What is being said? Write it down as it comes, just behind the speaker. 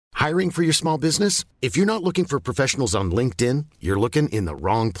Hiring for your small business? If you're not looking for professionals on LinkedIn, you're looking in the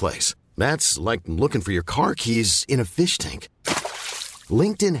wrong place. That's like looking for your car keys in a fish tank.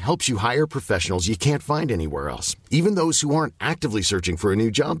 LinkedIn helps you hire professionals you can't find anywhere else, even those who aren't actively searching for a new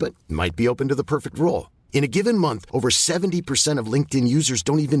job but might be open to the perfect role. In a given month, over 70% of LinkedIn users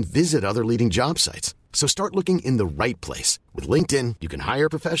don't even visit other leading job sites. So start looking in the right place. With LinkedIn, you can hire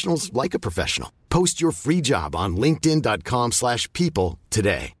professionals like a professional. Post your free job on linkedin.com/people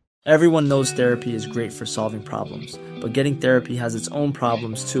today. Everyone knows therapy is great for solving problems, but getting therapy has its own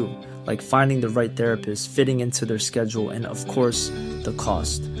problems too, like finding the right therapist, fitting into their schedule, and of course, the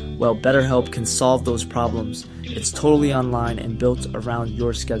cost. Well, BetterHelp can solve those problems. It's totally online and built around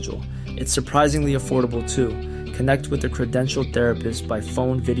your schedule. It's surprisingly affordable too. Connect with a credentialed therapist by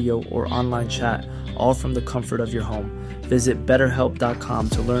phone, video, or online chat, all from the comfort of your home. Visit BetterHelp.com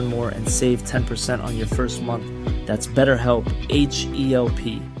to learn more and save 10% on your first month. That's BetterHelp,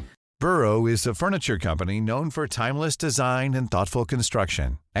 H-E-L-P. Burrow is a furniture company known for timeless design and thoughtful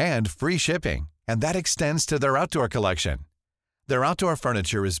construction, and free shipping, and that extends to their outdoor collection. Their outdoor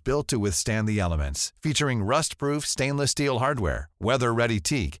furniture is built to withstand the elements, featuring rust-proof stainless steel hardware, weather-ready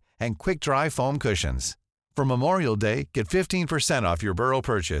teak, and quick-dry foam cushions. For Memorial Day, get 15% off your Burrow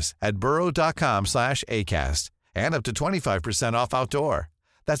purchase at burrow.com/acast, and up to 25% off outdoor.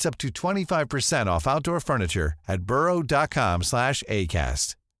 That's up to 25% off outdoor furniture at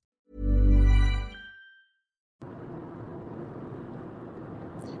burrow.com/acast.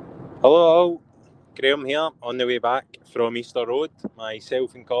 Hello, Graham here, on the way back from Easter Road.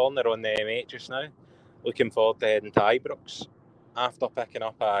 Myself and Colin are on the M8 just now. Looking forward to heading to Ibrox after picking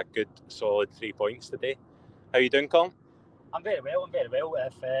up a good solid 3 points today. How you doing, Colin? I'm very well.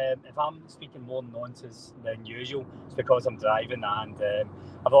 If I'm speaking more nonsense than usual, it's because I'm driving, and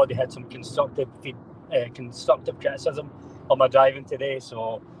I've already had some constructive criticism on my driving today,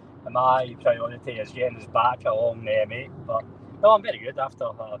 so my priority is getting us back along the M8. But no, I'm very good after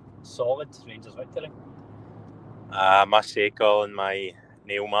a solid Rangers victory. I must say, Colin, my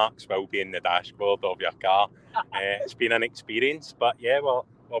nail marks will be in the dashboard of your car. It's been an experience, but yeah, we're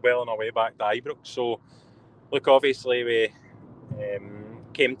well on our way back to Ibrox. So, look, obviously we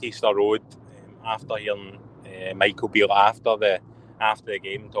came to Easter Road after hearing Michael Beale after the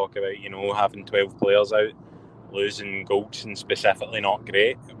game talk about, having 12 players out, losing Goldson specifically not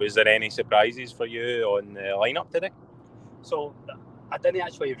great. Was there any surprises for you on the lineup today? So I didn't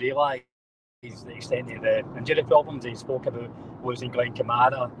actually realise the extent of the injury problems. He spoke about losing Glenn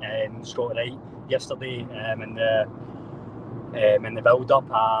Kamara and Scott Wright yesterday in the build-up,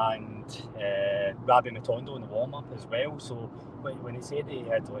 and Rabbi Matondo in the warm-up as well. So when he said he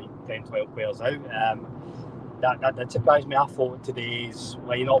had like 10-12 players out, that did surprise me. I thought today's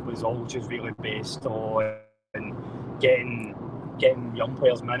lineup was all just really based on getting young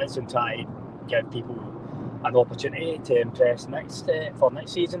players minutes and trying to give people an opportunity to impress for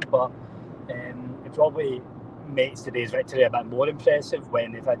next season, but it probably makes today's victory a bit more impressive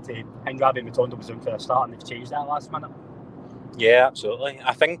when they've had to. I think Rabbi Matondo was in for a start and they've changed that last minute. Yeah, absolutely.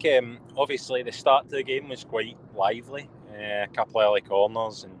 I think obviously the start to the game was quite lively, a couple of early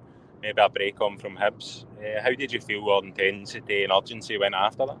corners and maybe a break on from Hibs. How did you feel our intensity and urgency went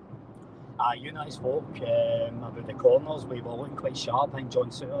after that? You and I spoke about the corners. We were looking quite sharp. I think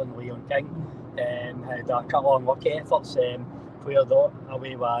John Suter and Leon King had a couple of unlucky efforts cleared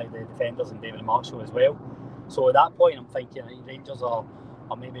away by the defenders and David Marshall as well. So at that point I'm thinking Rangers are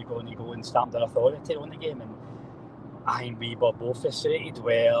maybe going to go and stamp their authority on the game, and I think we were both frustrated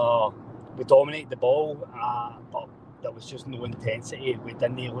where we dominated the ball, but there was just no intensity. We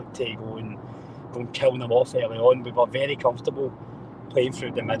didn't look to go and kill them off early on. We were very comfortable playing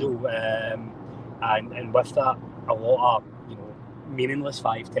through the middle, and with that a lot of meaningless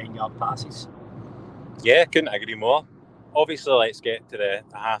 5-10 yard passes. Yeah, couldn't agree more. Obviously, let's get to the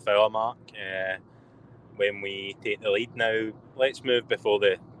half-hour mark when we take the lead. Now, let's move before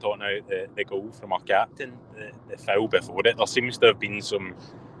talking out the goal from our captain, the foul before it. There seems to have been some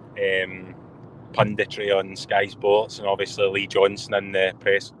punditry on Sky Sports, and obviously Lee Johnson in the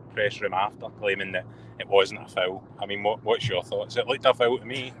press room after, claiming that it wasn't a foul. I mean, what's your thoughts? It looked a foul to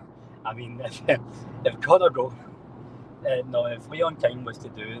me. I mean, if Connor go... no, if Leon King was to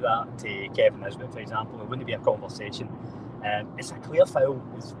do that to Kevin Nisbet, for example, it wouldn't be a conversation. It's a clear foul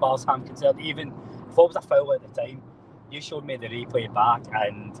as far as I'm concerned. Even if it was a foul at the time, you showed me the replay back,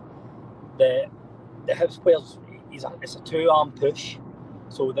 and the Hibs players, it's a two-arm push.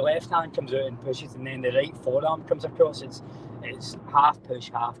 So the left hand comes out and pushes, and then the right forearm comes across. It's half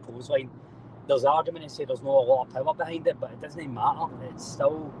push, half clothesline. There's argument to say there's not a lot of power behind it, but it doesn't matter. It's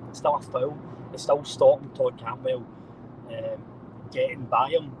still a foul. It's still stopping Todd Cantwell getting by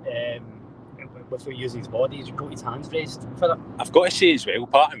him without using his body. He's got his hands raised for it. I've got to say as well,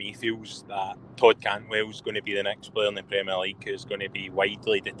 part of me feels that Todd Cantwell's going to be the next player in the Premier League who's going to be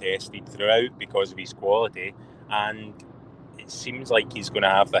widely detested throughout because of his quality, and it seems like he's going to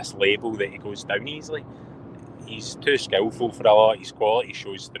have this label that he goes down easily. He's too skillful for a lot, his quality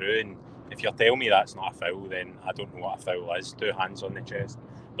shows through, and if you're telling me that's not a foul, then I don't know what a foul is. 2 hands on the chest.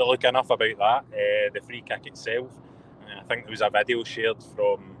 But look, enough about that. The free kick itself, I think there was a video shared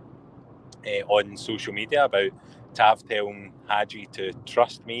from on social media about Tav telling Hadji to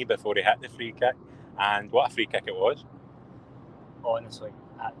trust me before he hit the free kick, and what a free kick it was. Honestly,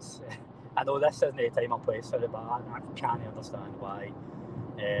 I know this isn't the time or place for it, but I can't understand why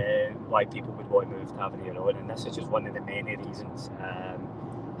people would want to move Tavernier on, and this is just one of the many reasons.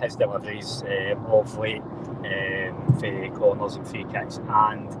 His deliveries of late for corners and free kicks,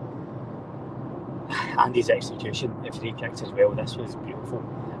 and his execution of free kicks as well. This was beautiful.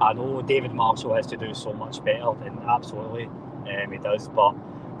 I know David Marshall has to do so much better, and absolutely he does, but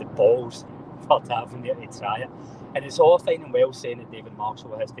the balls for Tavernier to try it, and it's all fine and well saying that David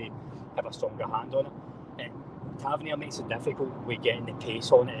Marshall has to have a stronger hand on it. Tavernier makes it difficult with getting the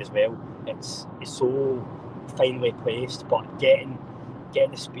pace on it as well. It's so finely placed, but getting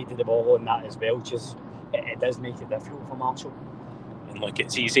the speed of the ball on that as well, just it does make it difficult for Marshall. And look,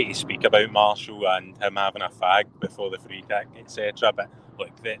 it's easy to speak about Marshall and him having a fag before the free kick, etc. But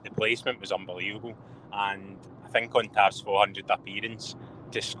look, the placement was unbelievable, and I think on Tav's 400th appearance,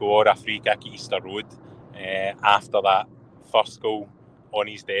 to score a free kick at Easter Road after that first goal on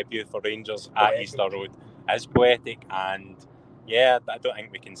his debut for Rangers at Easter Road is poetic. And yeah, I don't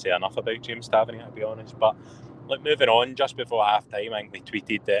think we can say enough about James Tavernier, to be honest. But look, moving on, just before half time, I think we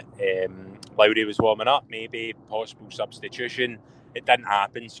tweeted that Lowry was warming up, maybe possible substitution. It didn't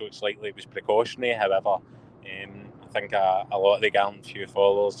happen, so it's likely it was precautionary. However, I think a lot of the gallant few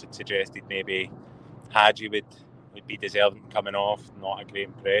followers had suggested maybe Hadji would be deserving coming off. Not a great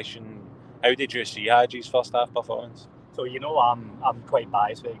impression. How did you see Hadji's first half performance? So I'm quite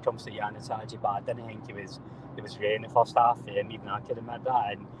biased when it comes to Yanis Hadji, but I didn't think he was great in the first half. Even I could admit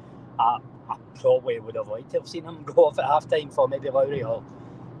that, and I probably would have liked to have seen him go off at half time for maybe Lowry or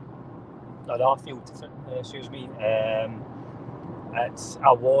Arfield. Excuse me. I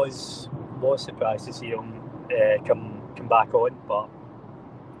was surprised to see him come back on, but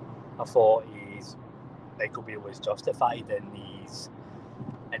I thought Michael Beale was justified in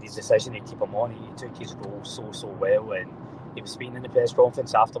his decision to keep him on. He took his role so well, and he was speaking in the press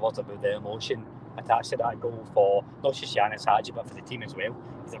conference afterwards about the emotion attached to that goal for not just Yanis Hadji but for the team as well.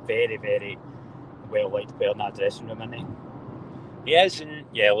 He's a very, very well liked player in that dressing room, isn't he? He is, and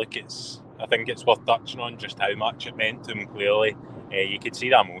yeah, look, I think it's worth touching on just how much it meant to him. Clearly, you could see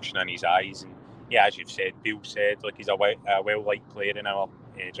the emotion in his eyes, and yeah, as you've said, Beale said, look, he's a well liked player in our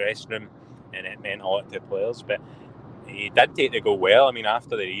dressing room, and it meant a lot to the players. But he did take the goal well. I mean,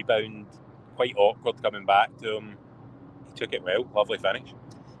 after the rebound, quite awkward coming back to him. He took it well. Lovely finish.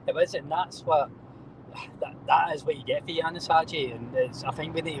 It was, and that is what you get for Yanis Hadji. And I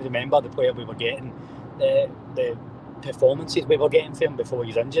think we need to remember the player we were getting, the performances we were getting for him before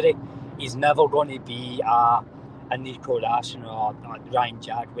his injury. He's never going to be a Nico Rashin or Ryan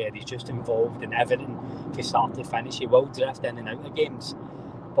Jack where he's just involved in everything from start to finish. He will drift in and out of games,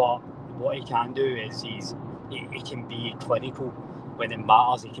 but what he can do is he can be clinical when it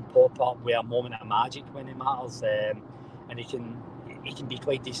matters. He can pop up with a moment of magic when it matters, and he can be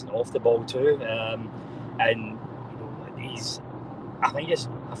quite decent off the ball too. And I think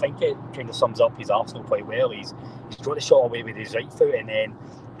it kind of sums up his Arsenal quite well. He's got the shot away with his right foot, and then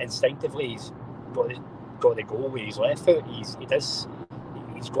instinctively he's got the goal with his left foot. He's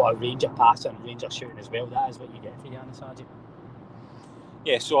got a range of passing and a range of shooting as well. That is what you get for Yanis Hadji.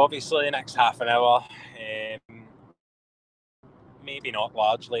 Yeah, so obviously the next half an hour, maybe not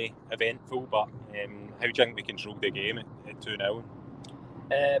largely eventful, but how do you think we controlled the game at 2-0?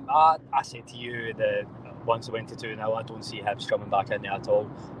 I said to you that once it went to 2-0, I don't see Hibs coming back in there at all.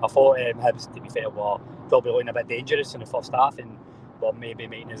 I thought Hibs, to be fair, were probably looking a bit dangerous in the first half and were maybe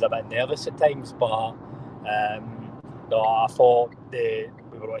making us a bit nervous at times, but no, I thought we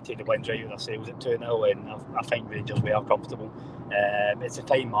were going to take the wins right out of ourselves at 2-0, and I think Rangers were comfortable. It's the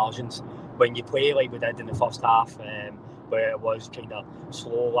fine margins. When you play like we did in the first half, where it was kind of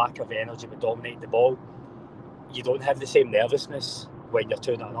slow, lack of energy, but dominate the ball, you don't have the same nervousness when you're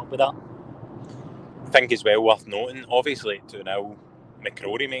 2-0 up with that. I think as well worth noting, obviously at 2-0,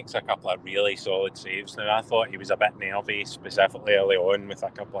 McCrory makes a couple of really solid saves. Now I thought he was a bit nervy, specifically early on with a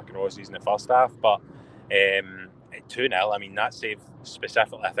couple of crosses in the first half, but at 2-0, I mean, that save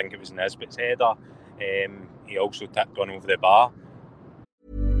specifically, I think it was Nisbet's header. He also tipped one over the bar.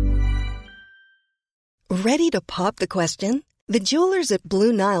 Ready to pop the question? The jewelers at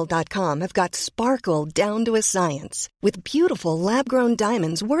BlueNile.com have got sparkle down to a science with beautiful lab-grown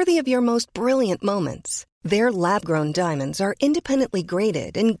diamonds worthy of your most brilliant moments. Their lab-grown diamonds are independently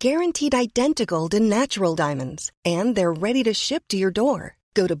graded and guaranteed identical to natural diamonds, and they're ready to ship to your door.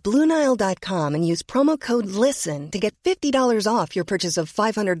 Go to BlueNile.com and use promo code LISTEN to get $50 off your purchase of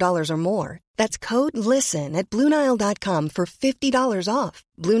 $500 or more. That's code LISTEN at BlueNile.com for $50 off.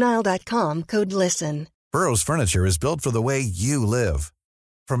 BlueNile.com, code LISTEN. Burrow's furniture is built for the way you live.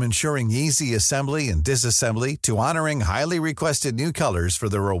 From ensuring easy assembly and disassembly to honoring highly requested new colors for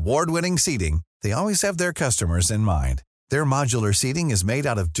their award-winning seating, they always have their customers in mind. Their modular seating is made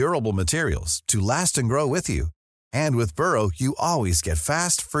out of durable materials to last and grow with you. And with Burrow, you always get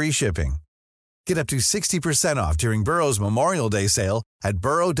fast, free shipping. Get up to 60% off during Burrow's Memorial Day sale at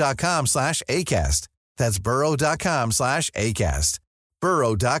burrow.com/ACAST. That's burrow.com/ACAST.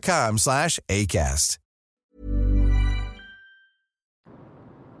 burrow.com/ACAST.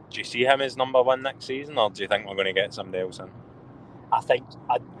 Do you see him as number one next season, or do you think we're going to get somebody else in? I think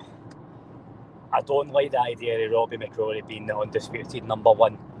I don't like the idea of Robbie McCrory being the undisputed number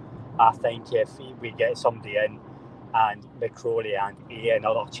one. I think if we get somebody in and McCrory and Ian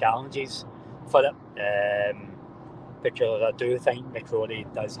other challenges for it, because I do think McCrory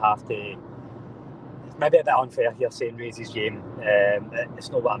does have to. It's maybe a bit unfair here saying raise his game. It's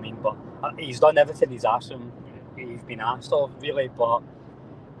not what I mean, but he's done everything he's been asked of, really. But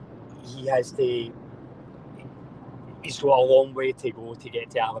he has to. He's got a long way to go to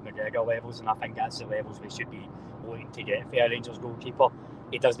get to Alan McGregor levels, and I think that's the levels we should be looking to get for a Rangers goalkeeper.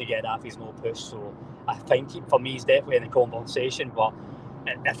 He doesn't get that if he's no push, so I think for me he's definitely in the conversation. But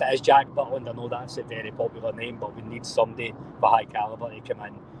if it is Jack Butland, I know that's a very popular name, but we need somebody of high calibre to come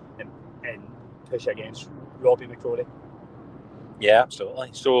in and push against Robbie McCrory. Yeah,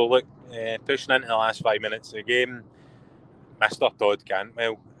 absolutely. So look, pushing into the last 5 minutes of the game, Mr. Todd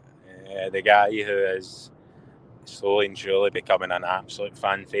Cantwell, the guy who is slowly and surely becoming an absolute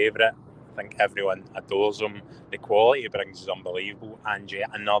fan favourite. I think everyone adores him. The quality he brings is unbelievable, and yet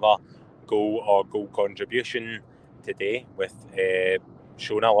another goal or goal contribution today with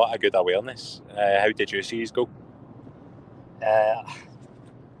showing a lot of good awareness. How did you see his goal?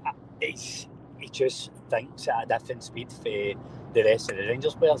 He just thinks at a different speed for the rest of the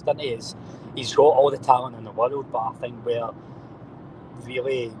Rangers players, doesn't he? He's got all the talent in the world, but I think where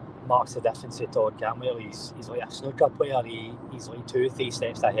really marks the difference to Todd Cantwell, he's like a snooker player. He's like 2-3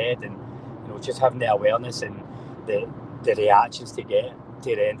 steps ahead, and just having the awareness and the reactions to get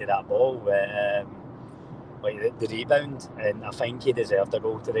to the end of that ball, like the rebound, and I think he deserved a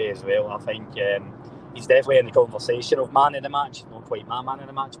goal today as well. I think he's definitely in the conversation of man of the match, not quite my man of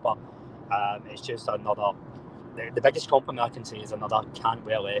the match, but it's just another. The biggest compliment I can say is another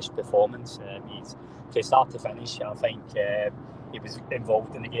Cantwell-esque performance. He's from start to finish. I think he was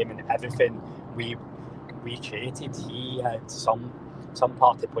involved in the game, and everything we created, he had some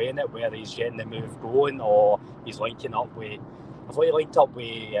part to play in it, whether he's getting the move going or he's linking up with. I thought he linked up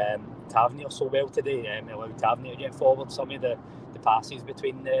with Tavernier so well today. He allowed Tavernier to get forward some of the passes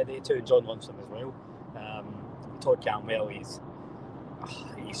between the two, and John Lundstrom as well. Todd Cantwell, he's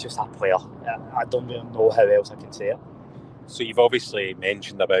just a player. I don't really know how else I can say it. So you've obviously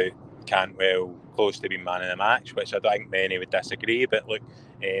mentioned about Cantwell close to being man of the match, which I don't think many would disagree, but look,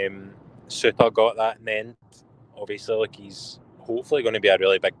 Suter got that in the end. Obviously, look, he's hopefully going to be a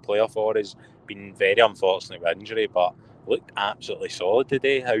really big player for us. Been very unfortunate with injury, but looked absolutely solid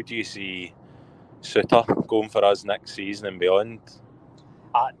today. How do you see Suter going for us next season and beyond?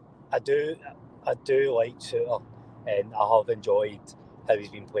 I do like Suter, and I have enjoyed how he's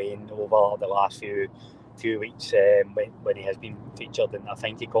been playing over the last few weeks when he has been featured, and I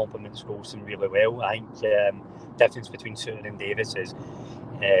think he complements Golson really well. I think difference between Suter and Davis is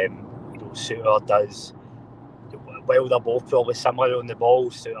Suter does, while they're both probably similar on the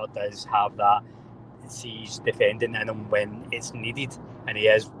ball, Suter does have that, sees defending in him when it's needed, and he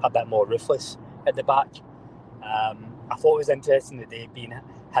is a bit more ruthless at the back. I thought it was interesting today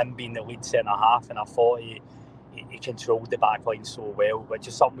him being the lead centre half, and I thought he controlled the back line so well, which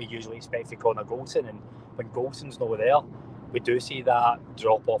is something we usually expect from Connor Golson, and when Golson's not there, we do see that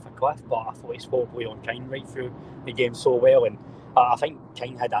drop off a cliff. But I thought he spoke play on Kine right through the game so well, and I think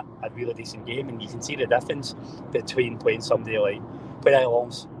Kine had a really decent game, and you can see the difference between playing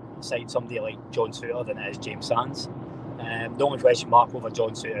alongside somebody like John Suter than it is James Sands. The only question mark over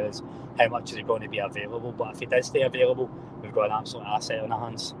John Suter is how much is he going to be available, but if he does stay available, we've got an absolute asset on our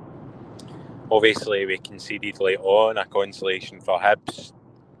hands. Obviously, we conceded late on, a consolation for Hibs.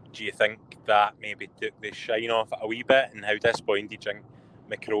 Do you think that maybe took the shine off it a wee bit, and how disappointed do you think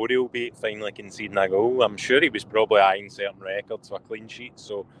McCrory will be finally conceding a goal. I'm sure he was probably eyeing certain records for clean sheets,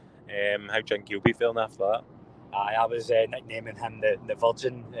 so how do you think he'll be feeling after that? I was nicknaming him the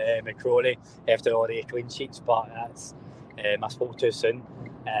Virgin McCrory after all the clean sheets, but that's I spoke too soon.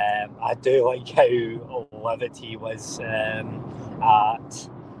 I do like how livid he was at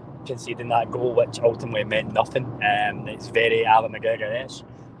conceding that goal, which ultimately meant nothing. It's very Alan McGregor-ish.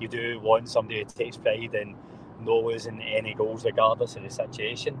 You do want somebody who takes pride in not losing any goals regardless of the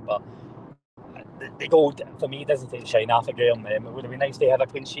situation, but the goal for me doesn't take the shine off of Graham. It would have been nice to have a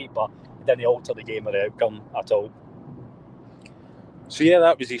clean sheet, but it didn't alter the game or the outcome at all. So yeah,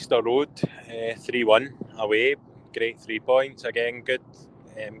 that was Easter Road, 3-1 away. Great 3 points again. Good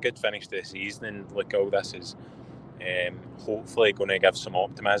finish to the season, and look, all this is hopefully going to give some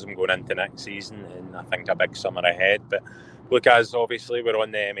optimism going into next season, and I think a big summer ahead. But look, as obviously we're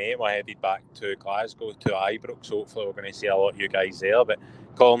on the M8, we're headed back to Glasgow, to Ibrox. Hopefully we're going to see a lot of you guys there. But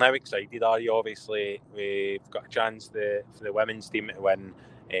Colin, how excited are you? Obviously we've got a chance for the women's team to win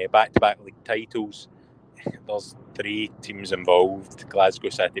back-to-back league titles. There's 3 teams involved, Glasgow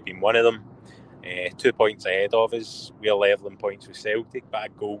City being one of them. 2 points ahead of us. We're levelling points with Celtic, but a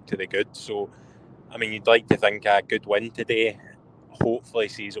goal to the good. So I mean, you'd like to think a good win today hopefully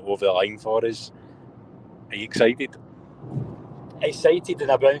sees it over the line for us. Are you excited? Excited in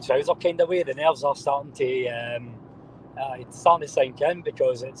a brown trouser kind of way. The nerves are starting to sink in,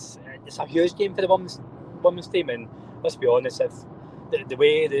 because it's a huge game for the women's team. And let's be honest, if the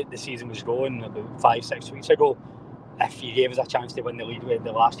way the season was going about 5-6 weeks ago, if you gave us a chance to win the league with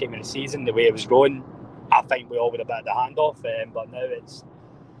the last game of the season, the way it was going, I think we all would have bit the hand off. But now it's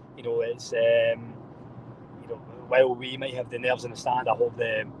while we might have the nerves in the stand, I hope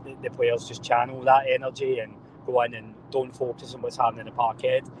the players just channel that energy and go in and don't focus on what's happening in the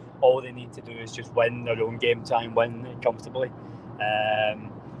parkhead. All they need to do is just win their own game time, win it comfortably.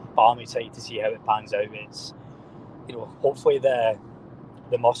 But I'm excited to see how it pans out. It's hopefully the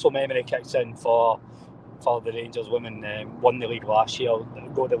muscle memory kicks in for the Rangers women. Won the league last year,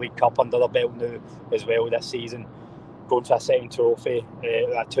 got the League Cup under their belt now as well this season. Going to a second trophy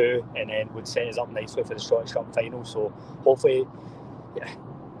at 2, and then would set us up nicely for the Scottish Cup final. So hopefully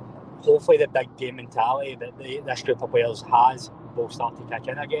the big game mentality that this group of players has will start to kick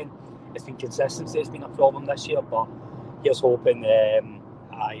in again. It's been consistency has been a problem this year, but here's hoping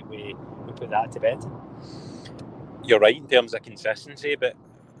we put that to bed. You're right in terms of consistency, but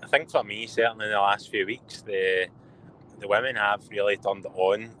I think for me, certainly in the last few weeks, the women have really turned it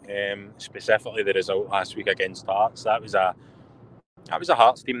on. Specifically, the result last week against Hearts. That was a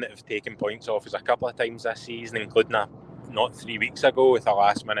Hearts team that have taken points off us a couple of times this season, including not 3 weeks ago with a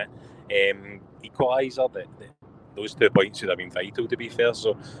last-minute equaliser. Those 2 points would have been vital, to be fair.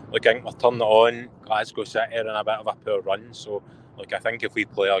 So, look, I think we're turning it on. Glasgow City are in a bit of a poor run. So, look, I think if we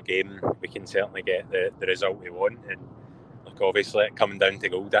play our game, we can certainly get the result we want. And look, obviously, it coming down to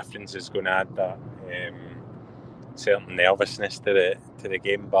goal difference is going to add that certain nervousness to the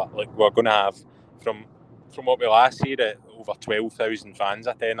game. But look, we're going to have, from what we last year, over 12,000 fans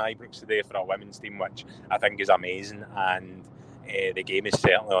attend Ibrox today for our women's team, which I think is amazing. And the game is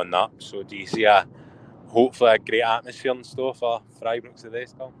certainly on that. So, do you see hopefully a great atmosphere in store for Ibrox today,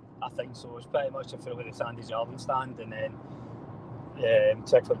 Scott? I think so. It's pretty much a full of the Sandy Jarvan stand, and then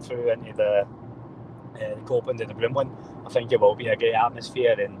trickling through into the Copeland and the Broomlin. I think it will be a great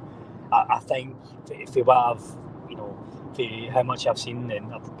atmosphere, and I think if we have, for how much I've seen,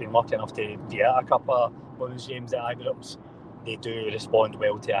 and I've been lucky enough to be at a couple of women's games at Ibrox, they do respond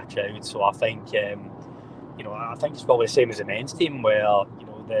well to a crowd. So I think I think it's probably the same as the men's team, where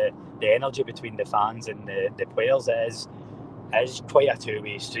the energy between the fans and the players is quite a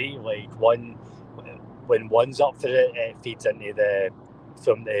two-way street. Like when one's up for it, it feeds into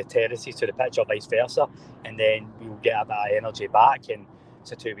from the terraces to the pitch, or vice versa, and then we'll get a bit of energy back, and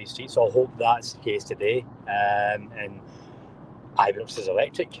it's a two-way street. So I hope that's the case today. And Ibrox is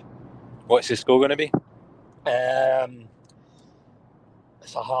electric. What's the score going to be?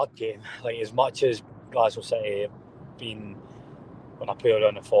 It's a hard game. Like, as much as Glasgow City have been on a poor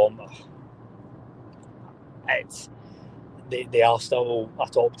run of form, they are still a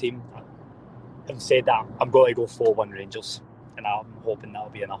top team. Having said that, I'm going to go 4-1 Rangers, and I'm hoping that'll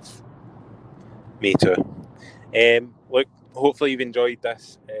be enough. Me too. Look, hopefully you've enjoyed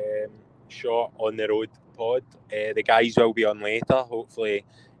this short on the road pod. The guys will be on later, hopefully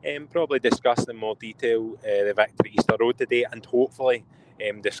probably discussing in more detail the victory at Easter Road today, and hopefully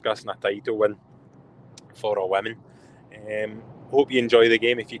discussing a title win for our women. Hope you enjoy the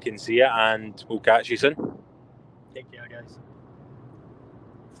game if you can see it, and we'll catch you soon. Take care, guys.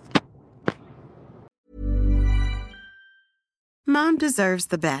 Mom deserves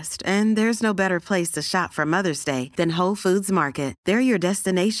the best, and there's no better place to shop for Mother's Day than Whole Foods Market. They're your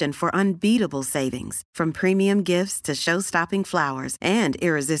destination for unbeatable savings, from premium gifts to show-stopping flowers and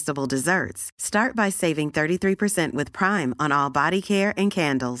irresistible desserts. Start by saving 33% with Prime on all body care and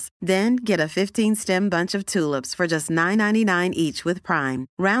candles. Then get a 15-stem bunch of tulips for just $9.99 each with Prime.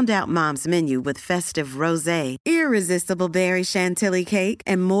 Round out Mom's menu with festive rosé, irresistible berry chantilly cake,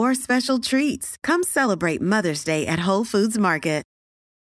 and more special treats. Come celebrate Mother's Day at Whole Foods Market.